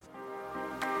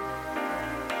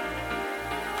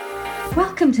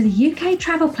Welcome to the UK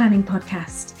Travel Planning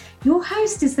Podcast. Your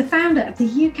host is the founder of the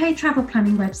UK Travel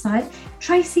Planning website,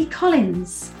 Tracy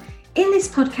Collins. In this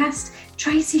podcast,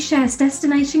 Tracy shares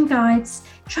destination guides,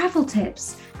 travel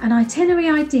tips, and itinerary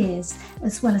ideas,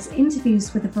 as well as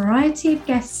interviews with a variety of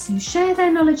guests who share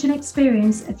their knowledge and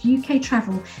experience of UK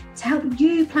travel to help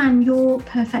you plan your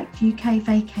perfect UK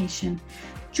vacation.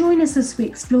 Join us as we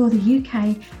explore the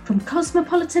UK from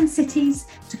cosmopolitan cities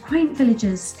to quaint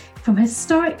villages, from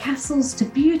historic castles to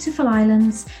beautiful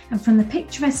islands, and from the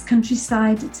picturesque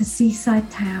countryside to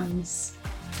seaside towns.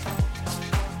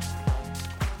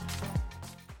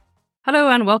 Hello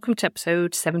and welcome to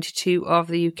episode 72 of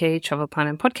the UK Travel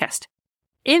Planning Podcast.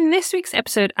 In this week's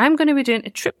episode, I'm going to be doing a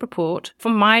trip report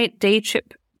from my day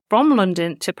trip from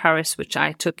London to Paris, which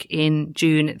I took in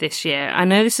June this year. I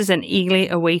know this is an eagerly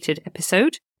awaited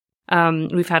episode.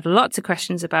 We've had lots of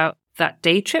questions about that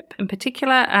day trip in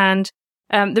particular, and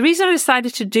the reason I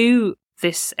decided to do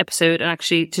this episode and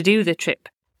actually to do the trip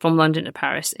from London to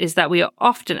Paris is that we are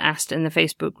often asked in the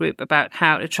Facebook group about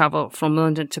how to travel from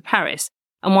London to Paris.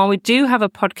 And while we do have a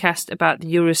podcast about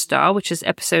the Eurostar, which is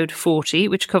episode 40,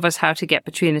 which covers how to get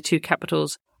between the two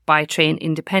capitals by train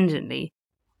independently,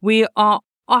 we are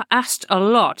asked a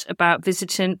lot about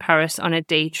visiting Paris on a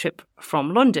day trip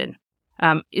from London.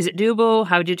 Is it doable?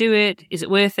 How do you do it? Is it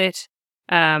worth it?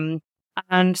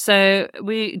 And so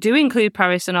we do include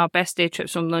Paris in our best day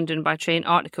trips from London by train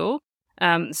article.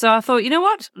 So I thought, you know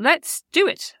what? Let's do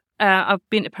it. I've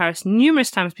been to Paris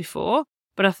numerous times before,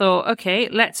 but I thought, okay,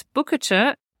 let's book a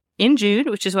tour in June,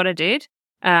 which is what I did.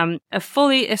 A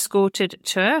fully escorted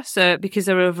tour. So because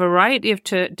there are a variety of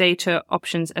day tour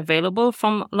options available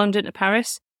from London to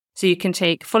Paris. So you can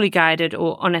take fully guided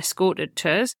or unescorted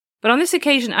tours. But on this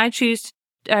occasion, I chose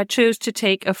to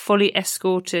take a fully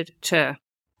escorted tour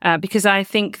because I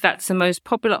think that's the most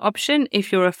popular option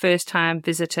if you're a first-time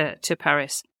visitor to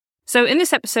Paris. So in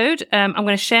this episode, I'm going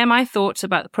to share my thoughts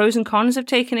about the pros and cons of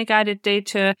taking a guided day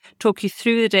tour, talk you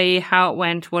through the day, how it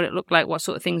went, what it looked like, what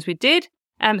sort of things we did,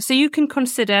 so you can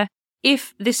consider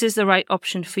if this is the right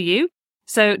option for you.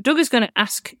 So Doug is going to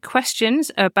ask questions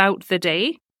about the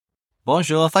day.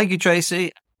 Bonjour. Thank you,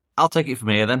 Tracy. I'll take it from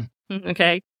here then.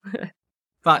 Okay.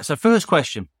 Right, so first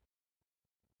question.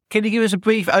 Can you give us a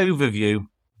brief overview of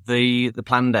the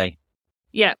planned day?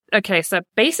 Yeah, okay. So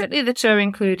basically the tour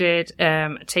included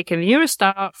taking the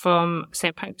Eurostar from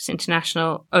St. Pancras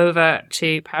International over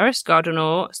to Paris, Gare du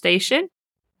Nord station,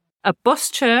 a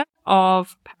bus tour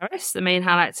of Paris, the main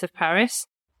highlights of Paris,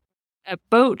 a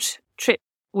boat trip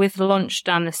with lunch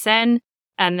down the Seine,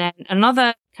 and then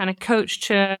another kind of coach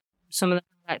tour, some of the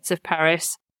highlights of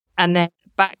Paris, and then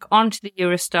back onto the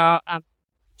Eurostar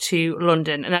to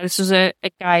London. And this was a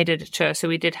guided tour, so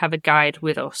we did have a guide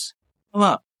with us.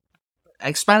 Well,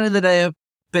 expanding the day a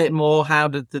bit more, how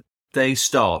did the day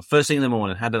start? First thing in the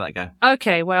morning, how did that go?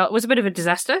 Okay, well, it was a bit of a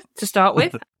disaster to start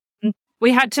with.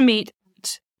 We had to meet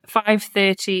at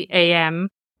 5:30 a.m.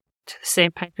 to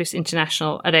St. Pancras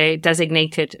International at a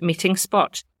designated meeting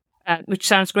spot, which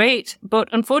sounds great. But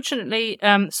unfortunately,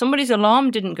 somebody's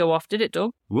alarm didn't go off, did it,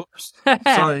 Doug? Whoops.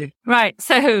 Sorry. Right,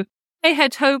 so I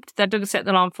had hoped that Doug set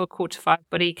the alarm for 5:15,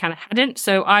 but he kind of hadn't.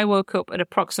 So I woke up at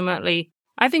approximately,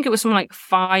 I think it was something like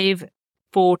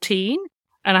 5:14,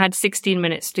 and I had 16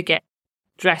 minutes to get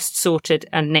dressed, sorted,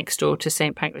 and next door to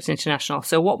St. Pancras International.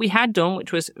 So what we had done,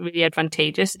 which was really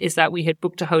advantageous, is that we had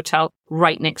booked a hotel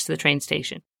right next to the train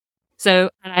station. So,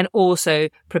 and I'd also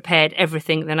prepared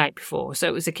everything the night before. So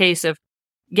it was a case of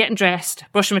getting dressed,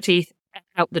 brushing my teeth, and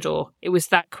out the door. It was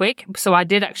that quick. So I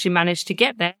did actually manage to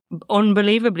get there,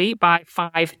 unbelievably, by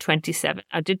 5:27.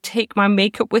 I did take my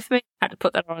makeup with me, had to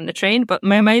put that on the train, but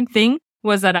my main thing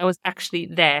was that I was actually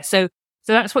there. So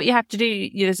that's what you have to do.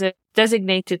 There's a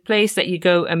designated place that you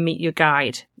go and meet your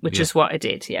guide, which is what I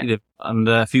did. Yeah. And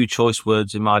a few choice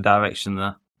words in my direction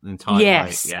the entire way.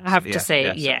 Yes, I have to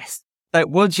say yes. So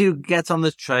once you get on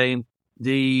the train,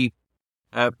 the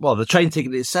train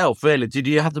ticket itself, really, did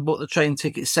you have to book the train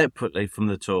ticket separately from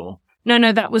the tour?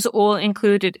 No, that was all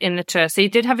included in the tour. So you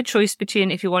did have a choice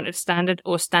between if you wanted standard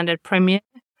or standard premier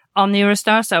on the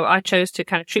Eurostar. So I chose to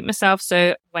kind of treat myself.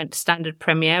 So I went standard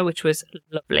premier, which was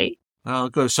lovely. Oh,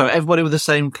 good. So everybody with the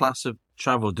same class of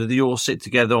travel, did they all sit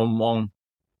together on one?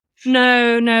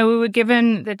 No, we were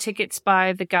given the tickets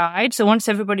by the guide. So once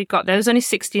everybody got there was only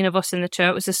 16 of us in the tour.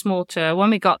 It was a small tour. When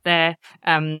we got there,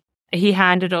 he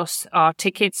handed us our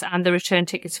tickets and the return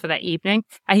tickets for that evening.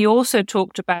 And he also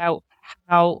talked about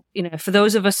how, for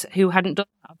those of us who hadn't done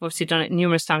it, I've obviously done it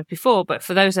numerous times before, but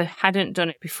for those that hadn't done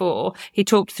it before, he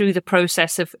talked through the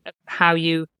process of how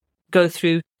you go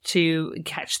through to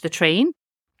catch the train.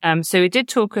 So he did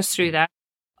talk us through that.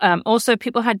 Also,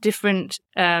 people had different,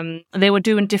 they were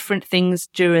doing different things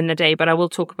during the day, but I will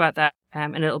talk about that a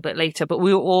little bit later. But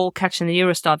we were all catching the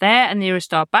Eurostar there and the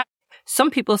Eurostar back.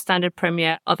 Some people standard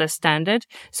Premier, others standard.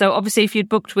 So obviously, if you'd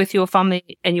booked with your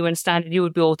family and you were in standard, you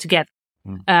would be all together.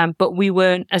 But we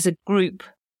weren't as a group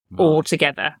all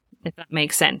together, if that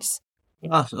makes sense.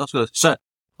 That's good. So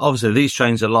obviously, these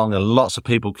trains are long and lots of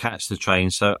people catch the train.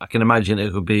 So I can imagine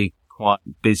it would be quite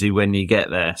busy when you get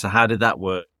there. So how did that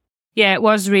work? Yeah, it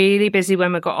was really busy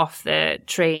when we got off the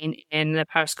train in the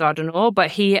Paris Gare du Nord,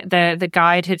 but the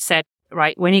guide had said,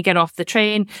 right, when you get off the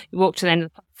train, you walk to the end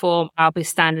of the platform, I'll be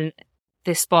standing at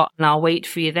this spot and I'll wait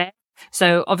for you there.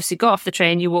 So obviously got off the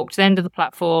train, you walk to the end of the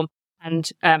platform, and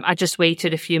I just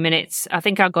waited a few minutes. I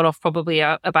think I got off probably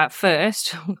about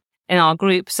first in our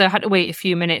group, so I had to wait a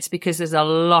few minutes because there's a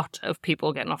lot of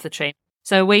people getting off the train.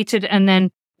 So I waited, and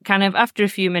then kind of after a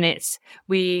few minutes,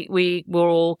 we were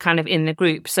all kind of in the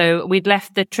group. So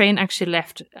the train actually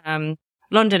left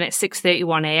London at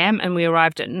 6:31 a.m. and we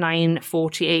arrived at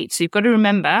 9:48. So you've got to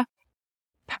remember,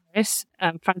 Paris,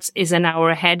 France is an hour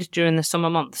ahead during the summer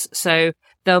months. So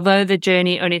although the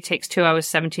journey only takes 2 hours,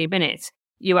 17 minutes,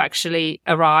 you actually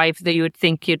arrive, that you would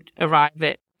think you'd arrive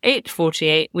at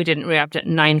 8:48. We didn't arrive at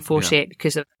 9:48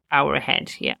 because of an hour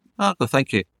ahead. Yeah. Oh, well,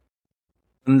 thank you.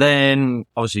 And then,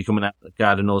 obviously, coming out of the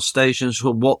Gare du Nord station,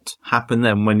 so what happened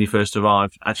then when you first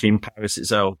arrived, actually in Paris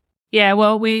itself? Yeah,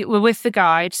 well, we were with the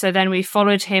guide, so then we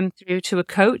followed him through to a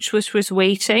coach, which was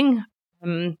waiting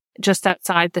just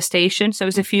outside the station. So it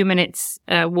was a few minutes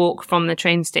walk from the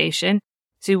train station.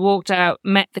 So we walked out,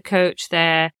 met the coach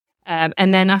there,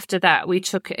 and then after that, we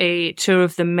took a tour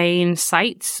of the main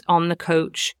sites on the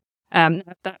coach.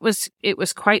 It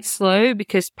was quite slow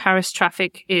because Paris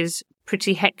traffic is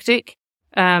pretty hectic.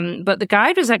 But the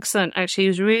guide was excellent, actually. He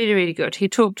was really, really good. He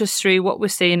talked us through what we're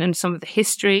seeing and some of the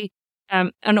history.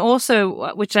 And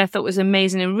also, which I thought was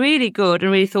amazing and really good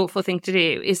and really thoughtful thing to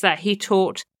do, is that he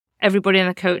taught everybody on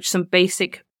the coach some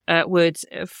basic words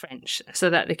of French so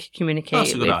that they could communicate.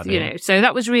 That's a good idea. So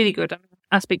that was really good.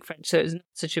 I speak French, so it's not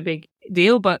such a big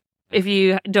deal, but if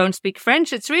you don't speak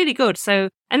French, it's really good. So,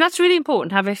 and that's really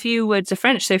important, have a few words of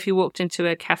French. So if you walked into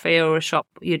a cafe or a shop,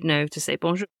 you'd know to say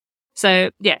bonjour. So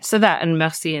yeah, so that and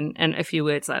merci and a few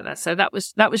words like that. So that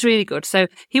was really good. So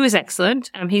he was excellent.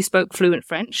 He spoke fluent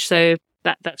French. So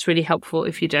that's really helpful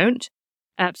if you don't.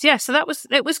 So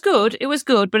it was good. It was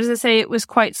good. But as I say, it was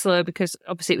quite slow because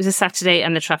obviously it was a Saturday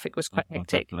and the traffic was quite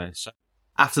hectic. So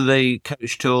after the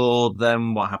coach tour,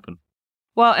 then what happened?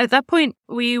 Well, at that point,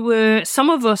 some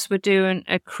of us were doing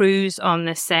a cruise on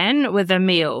the Seine with a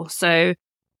meal. So,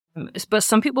 but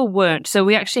some people weren't. So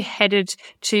we actually headed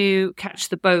to catch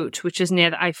the boat, which is near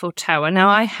the Eiffel Tower. Now,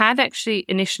 I had actually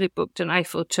initially booked an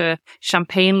Eiffel Tour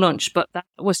champagne lunch, but that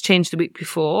was changed the week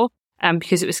before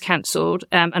because it was cancelled.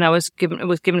 And I was given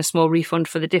a small refund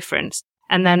for the difference.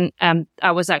 And then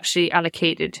I was actually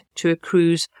allocated to a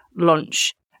cruise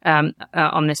lunch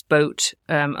on this boat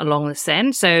along the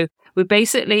Seine. So we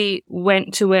basically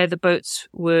went to where the boats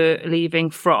were leaving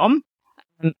from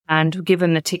and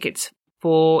given the tickets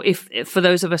for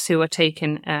those of us who were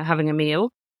having a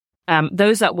meal.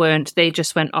 Those that weren't, they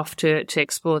just went off to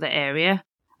explore the area.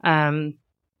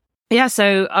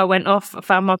 So I went off, I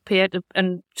found my pier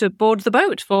to board the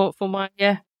boat for my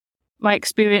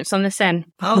experience on the Seine.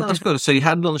 Oh, that's good. So you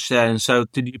had lunch there, and so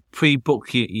did you pre-book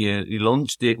your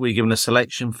lunch? Were you given a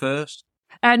selection first?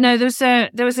 No,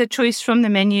 there was a choice from the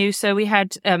menu. So we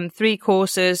had 3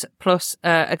 courses plus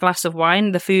a glass of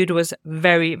wine. The food was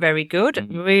very, very good.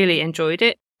 Really enjoyed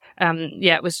it.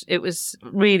 It was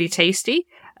really tasty.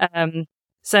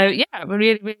 Really,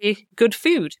 really good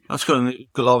food. That's good. And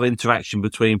a lot of interaction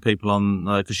between people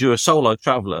because you're a solo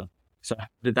traveller. So how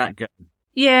did that go?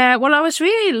 Yeah, well, I was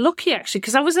really lucky actually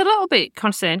because I was a little bit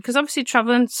concerned because obviously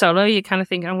travelling solo, you kind of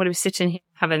think I'm going to be sitting here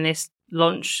having this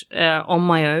lunch on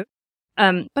my own.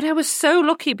 But I was so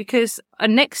lucky because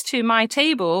next to my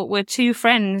table were 2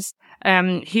 friends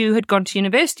who had gone to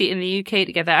university in the UK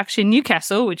together, actually in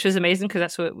Newcastle, which was amazing because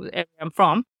that's where I'm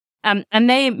from. And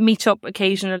they meet up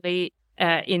occasionally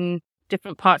in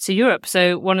different parts of Europe.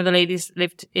 So one of the ladies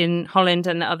lived in Holland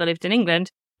and the other lived in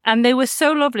England. And they were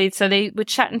so lovely. So they were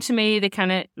chatting to me. They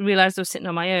kind of realized I was sitting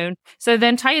on my own. So the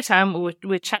entire time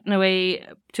we're chatting away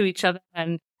to each other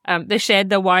and they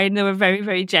shared their wine. They were very,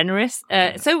 very generous.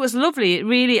 So it was lovely.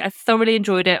 I thoroughly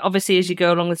enjoyed it. Obviously, as you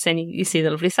go along the Seine, you see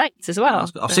the lovely sights as well.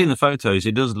 I've seen the photos.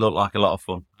 It does look like a lot of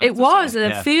fun. It was.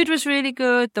 The food was really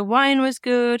good. The wine was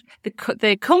good.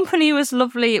 The company was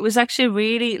lovely. It was actually a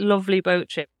really lovely boat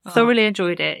trip. Thoroughly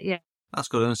enjoyed it. Yeah. That's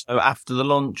good. And so after the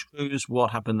lunch cruise,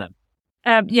 what happened then?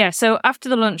 So after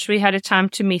the lunch, we had a time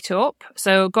to meet up.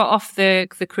 So got off the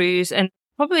cruise and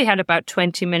probably had about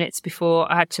 20 minutes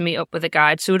before I had to meet up with a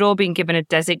guide. So we'd all been given a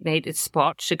designated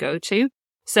spot to go to.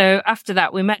 So after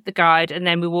that, we met the guide and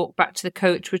then we walked back to the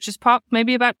coach, which is parked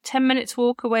maybe about 10 minutes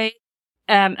walk away.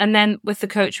 And then with the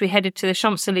coach, we headed to the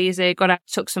Champs-Élysées, got out,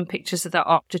 took some pictures of the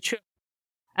Arc de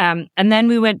Triomphe. And then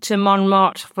we went to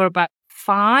Montmartre for about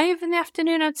 5 in the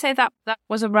afternoon. I'd say that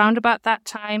was around about that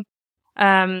time.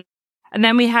 And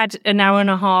then we had an hour and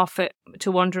a half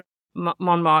to wander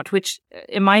Montmartre, which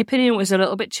in my opinion was a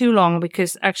little bit too long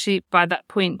because actually by that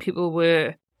point people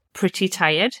were pretty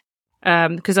tired.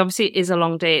 Because obviously it is a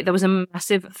long day. There was a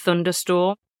massive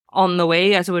thunderstorm on the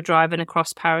way as we were driving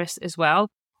across Paris as well.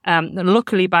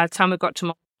 Luckily, by the time we got to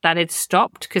Montmartre, that had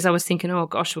stopped because I was thinking, oh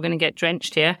gosh, we're going to get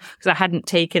drenched here because I hadn't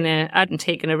taken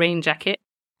a rain jacket.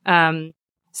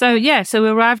 So we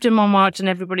arrived in Montmartre and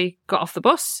everybody got off the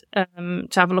bus to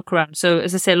have a look around. So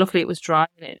as I say, luckily it was dry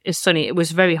and it is sunny. It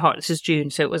was very hot. This is June,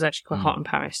 so it was actually quite hot in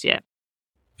Paris. Yeah.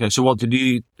 Okay. So what did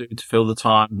you do to fill the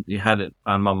time you had at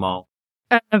Montmartre?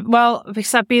 Well,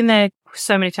 because I've been there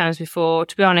so many times before,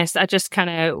 to be honest, I just kind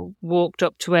of walked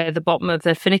up to where the bottom of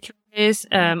the funicular is,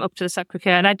 up to the Sacré-Cœur,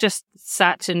 and I just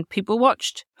sat and people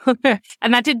watched.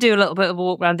 And I did do a little bit of a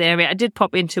walk around the area. I did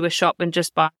pop into a shop and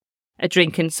just buy a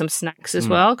drink and some snacks as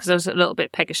well, because I was a little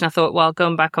bit peckish. And I thought, well,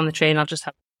 going back on the train, I'll just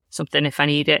have something if I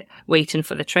need it, waiting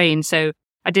for the train. So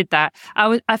I did that.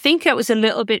 I think it was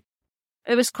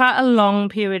quite a long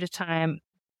period of time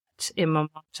in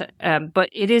Montmartre,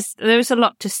 but there is a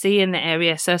lot to see in the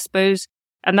area. So I suppose,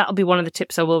 and that'll be one of the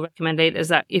tips I will recommend later, is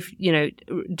that if,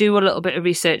 do a little bit of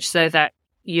research so that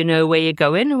you know where you're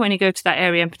going when you go to that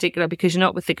area in particular, because you're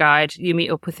not with the guide, you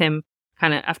meet up with him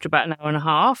kind of after about an hour and a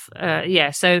half.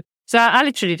 So I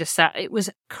literally just sat. It was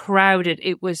crowded.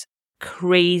 It was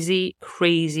crazy,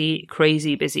 crazy,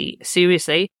 crazy busy.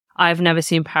 Seriously, I've never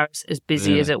seen Paris as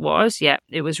busy as it was. Yeah,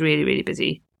 it was really, really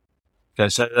busy. Okay,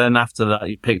 so then after that,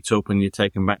 you picked up and you're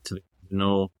taken back to the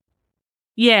North.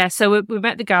 Yeah, so we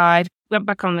met the guide, went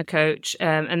back on the coach,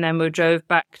 and then we drove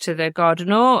back to the Gare du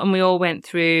Nord, and we all went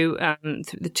through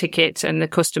the ticket and the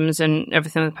customs and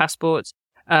everything with the passports,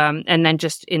 and then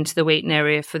just into the waiting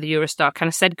area for the Eurostar. Kind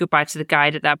of said goodbye to the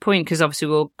guide at that point because obviously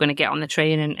we were going to get on the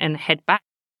train and head back.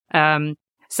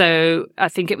 So I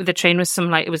think the train was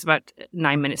it was about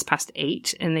 9 minutes past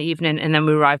 8 in the evening, and then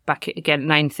we arrived back again at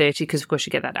 9:30 because of course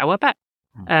you get that hour back.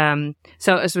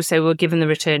 So as we say, we were given the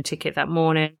return ticket that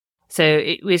morning. So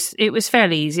it was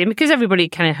fairly easy, and because everybody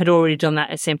kind of had already done that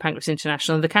at St. Pancras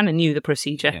International, they kind of knew the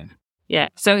procedure. Yeah.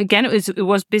 So again, it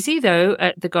was busy though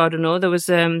at the Gare du Nord. There was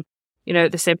the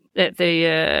Eurostar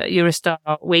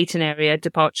waiting area,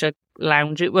 departure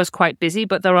lounge. It was quite busy,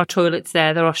 but there are toilets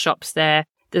there, there are shops there.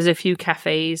 There's a few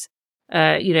cafes.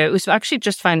 It was actually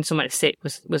just finding somewhere to sit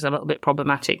was a little bit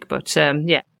problematic, but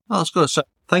yeah. Oh, that's good. So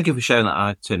thank you for sharing that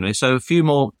itinerary. So a few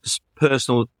more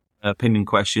personal opinion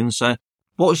questions. So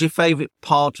what was your favourite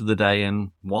part of the day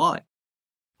and why?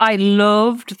 I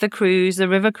loved the cruise, the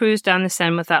river cruise down the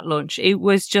Seine with that lunch. It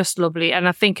was just lovely. And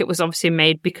I think it was obviously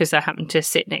made because I happened to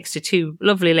sit next to two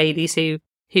lovely ladies who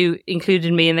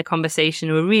included me in the conversation,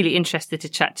 who were really interested to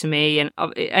chat to me.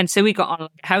 And so we got on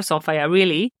like a house on fire,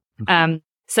 really.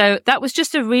 So that was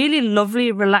just a really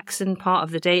lovely, relaxing part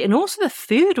of the day. And also the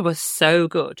food was so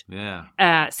good.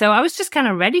 Yeah. So I was just kind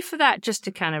of ready for that, just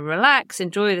to kind of relax,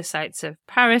 enjoy the sights of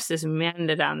Paris as we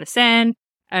meander down the Seine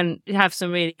and have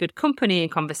some really good company and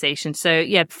conversation. So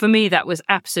yeah, for me, that was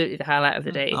absolutely the highlight of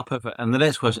the day. Oh, perfect. And the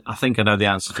next question, I think I know the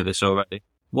answer to this already.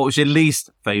 What was your least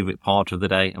favourite part of the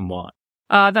day and why?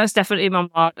 That was definitely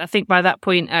Montmartre. I think by that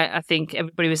point, I think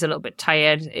everybody was a little bit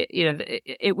tired.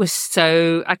 It was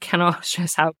so, I cannot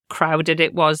stress how crowded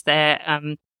it was there.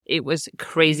 It was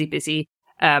crazy busy.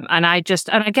 And I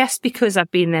guess because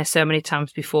I've been there so many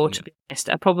times before, to be honest,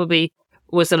 I probably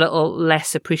was a little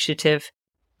less appreciative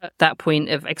at that point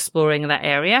of exploring that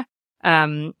area.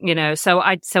 So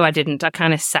I didn't. I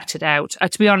kind of sat it out.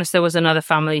 To be honest, there was another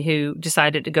family who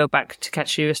decided to go back to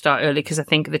catch Eurostar early because I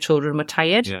think the children were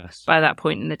tired by that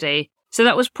point in the day. So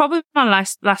that was probably my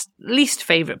least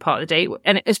favourite part of the day,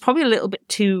 and it was probably a little bit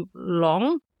too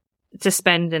long to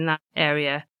spend in that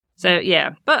area. So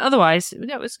yeah, but otherwise,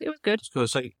 it was good. That's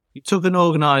good. So you took an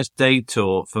organised day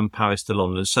tour from Paris to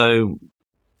London. So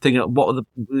what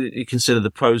you consider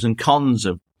the pros and cons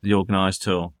of the organised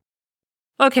tour?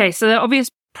 Okay, so the obvious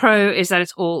pro is that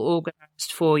it's all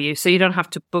organised for you. So you don't have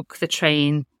to book the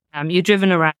train. You're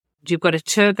driven around. You've got a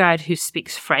tour guide who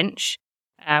speaks French,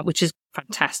 which is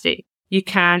fantastic. You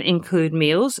can include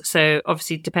meals. So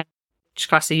obviously, depending on which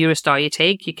class of Eurostar you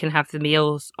take, you can have the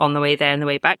meals on the way there and the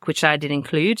way back, which I did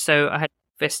include. So I had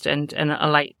breakfast and a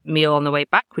light meal on the way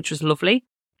back, which was lovely.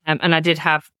 And I did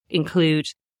include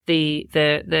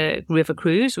the river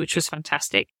cruise, which was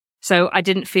fantastic. So I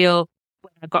didn't feel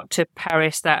when I got to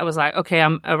Paris that I was like, okay,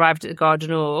 I'm arrived at the Gare du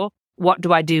Nord. What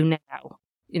do I do now?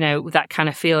 You know, that kind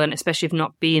of feeling, especially if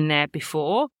not being there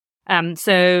before.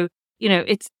 So, you know,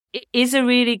 it is a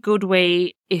really good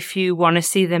way if you want to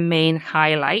see the main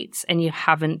highlights and you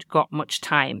haven't got much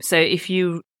time. So if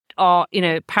you are, you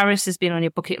know, Paris has been on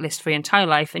your bucket list for your entire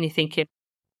life and you're thinking,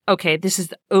 okay, this is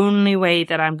the only way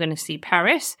that I'm going to see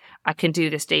Paris, I can do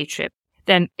this day trip.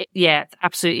 Then, yeah,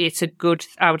 absolutely.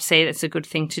 I would say that's a good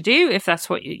thing to do if that's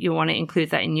what you want to include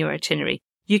that in your itinerary.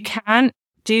 You can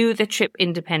do the trip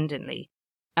independently.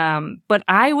 But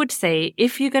I would say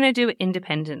if you're going to do it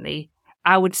independently,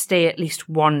 I would stay at least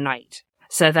one night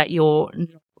so that you're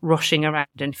not rushing around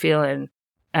and feeling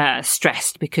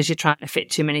stressed because you're trying to fit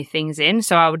too many things in.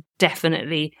 So I would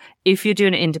definitely, if you're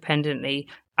doing it independently,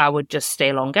 I would just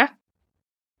stay longer.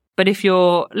 But if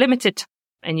you're limited time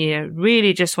and you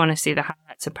really just want to see the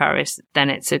highlights of Paris, then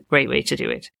it's a great way to do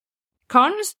it.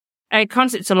 Cons,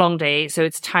 it's a long day, so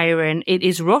it's tiring. It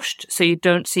is rushed, so you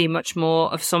don't see much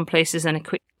more of some places than a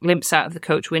quick glimpse out of the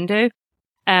coach window.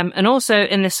 And also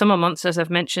in the summer months, as I've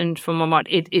mentioned for Montmartre,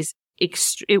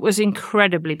 it was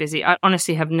incredibly busy. I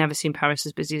honestly have never seen Paris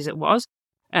as busy as it was.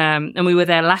 And we were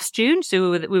there last June,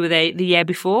 so we were there the year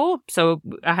before, so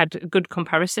I had a good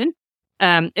comparison.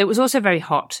 It was also very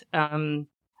hot.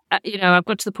 You know, I've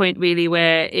got to the point really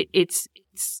where it's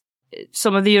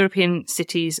some of the European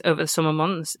cities over the summer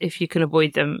months, if you can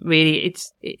avoid them, really,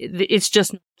 it's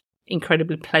just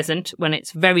incredibly pleasant when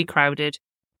it's very crowded.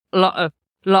 A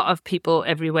lot of people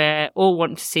everywhere, all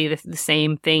want to see the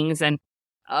same things, and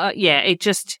it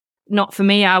just not for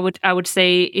me. I would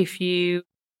say if you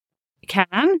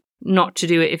can, not to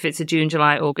do it if it's a June,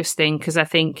 July, August thing, because I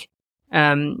think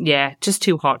just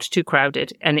too hot, too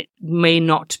crowded, and it may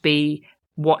not be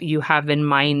what you have in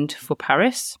mind for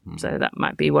Paris. So that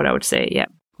might be what I would say. Yeah,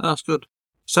 that's good.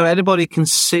 So anybody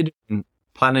considering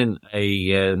planning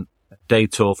a day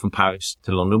tour from Paris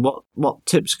to London, what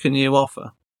tips can you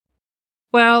offer?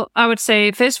 Well, I would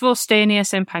say, first of all, stay near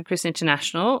St. Pancras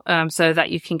International so that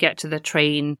you can get to the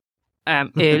train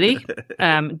early.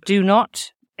 Do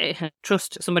not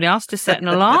trust somebody else to set an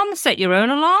alarm. Set your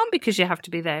own alarm because you have to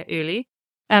be there early.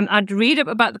 I'd read up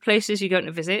about the places you're going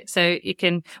to visit. So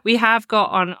we have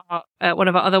got on one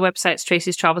of our other websites,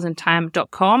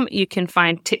 tracystravelsandtime.com, you can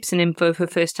find tips and info for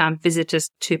first-time visitors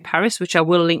to Paris, which I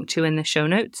will link to in the show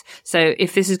notes. So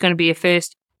if this is going to be your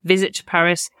first visit to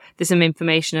Paris, there's some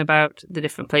information about the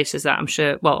different places that I'm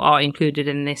sure, are included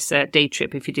in this day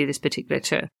trip if you do this particular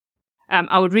tour.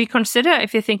 I would reconsider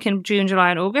if you're thinking June,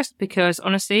 July and August, because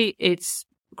honestly, it's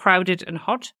crowded and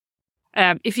hot.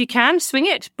 If you can, swing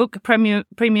it. Book a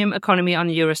premium economy on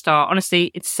the Eurostar. Honestly,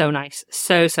 it's so nice.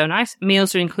 So nice.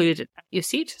 Meals are included at your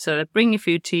seat, so they bring your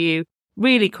food to you.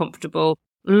 Really comfortable.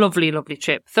 Lovely, lovely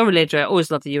trip. Thoroughly enjoy it. Always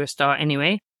love the Eurostar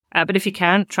anyway. But if you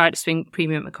can, try to swing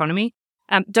premium economy.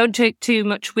 Don't take too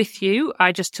much with you.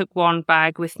 I just took one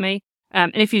bag with me.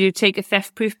 And if you do take a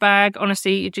theft-proof bag,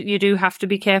 honestly, you do have to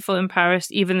be careful in Paris.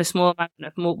 Even the small amount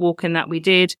of walking that we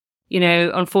did, you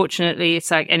know, unfortunately,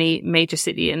 it's like any major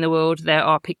city in the world, there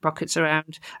are pickpockets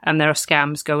around and there are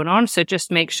scams going on. So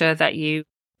just make sure that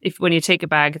when you take a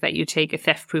bag, that you take a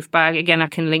theft-proof bag. Again, I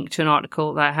can link to an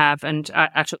article that I have, and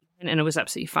I took it and it was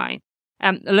absolutely fine.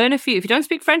 If you don't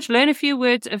speak French, learn a few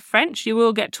words of French. You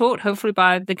will get taught, hopefully,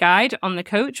 by the guide on the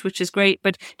coach, which is great.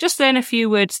 But just learn a few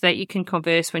words that you can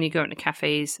converse when you go into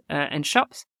cafes and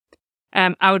shops.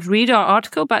 I would read our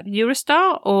article about the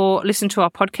Eurostar or listen to our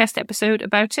podcast episode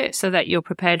about it so that you're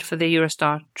prepared for the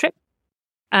Eurostar trip.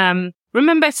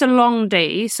 Remember, it's a long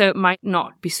day, so it might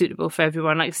not be suitable for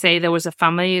everyone. Like say, there was a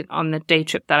family on the day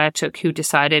trip that I took who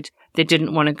decided they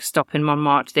didn't want to stop in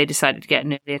Montmartre. They decided to get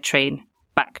an earlier train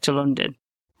back to London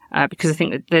because I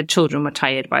think that the children were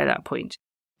tired by that point.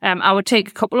 I would take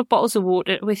a couple of bottles of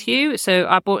water with you. So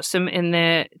I bought some in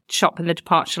the shop in the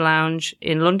departure lounge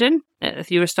in London at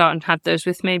the Eurostar and had those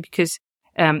with me because,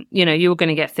 you were going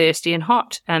to get thirsty and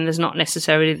hot and there's not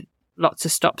necessarily lots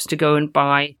of stops to go and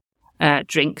buy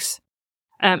drinks.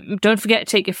 Don't forget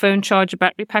to take your phone charger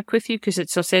battery pack with you because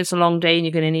it's a long day and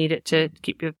you're going to need it to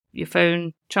keep your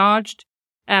phone charged.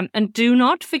 And do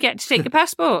not forget to take your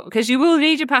passport because you will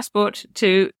need your passport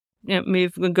to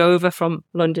move and go over from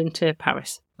London to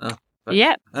Paris. Oh,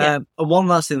 yeah. One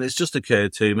last thing that's just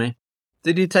occurred to me.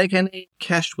 Did you take any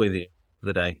cash with you for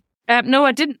the day? No,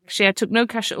 I didn't. Actually, I took no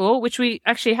cash at all, which we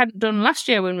actually hadn't done last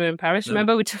year when we were in Paris. No.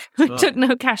 Remember, we took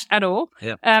no cash at all.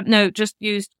 Yeah. No, just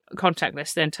used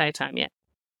contactless the entire time, yeah.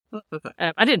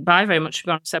 I didn't buy very much, to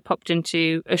be honest. I popped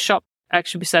into a shop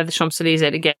actually beside the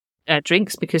Champs-Elysees to get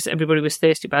drinks because everybody was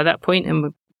thirsty by that point and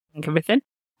would drink everything.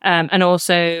 And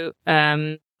also,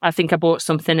 I think I bought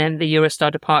something in the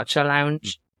Eurostar departure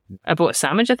lounge. I bought a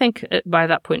sandwich, I think, by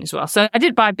that point as well. So I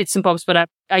did buy bits and bobs, but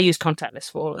I used contactless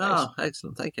for all of those. Oh,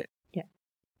 excellent. Thank you. Yeah.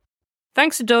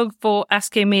 Thanks to Doug for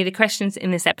asking me the questions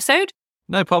in this episode.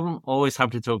 No problem. Always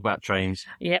happy to talk about trains.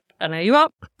 Yep, I know you are.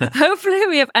 Hopefully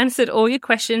we have answered all your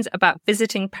questions about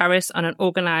visiting Paris on an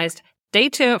organised day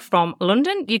tour from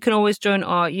London. You can always join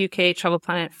our UK Travel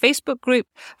Planning Facebook group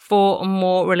for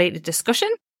more related discussion.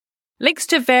 Links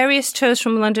to various tours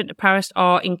from London to Paris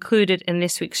are included in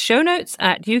this week's show notes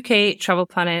at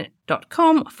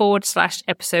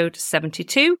uktravelplanning.com/episode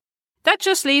 72. That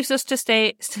just leaves us to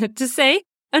say,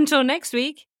 until next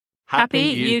week,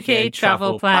 happy UK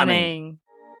travel planning.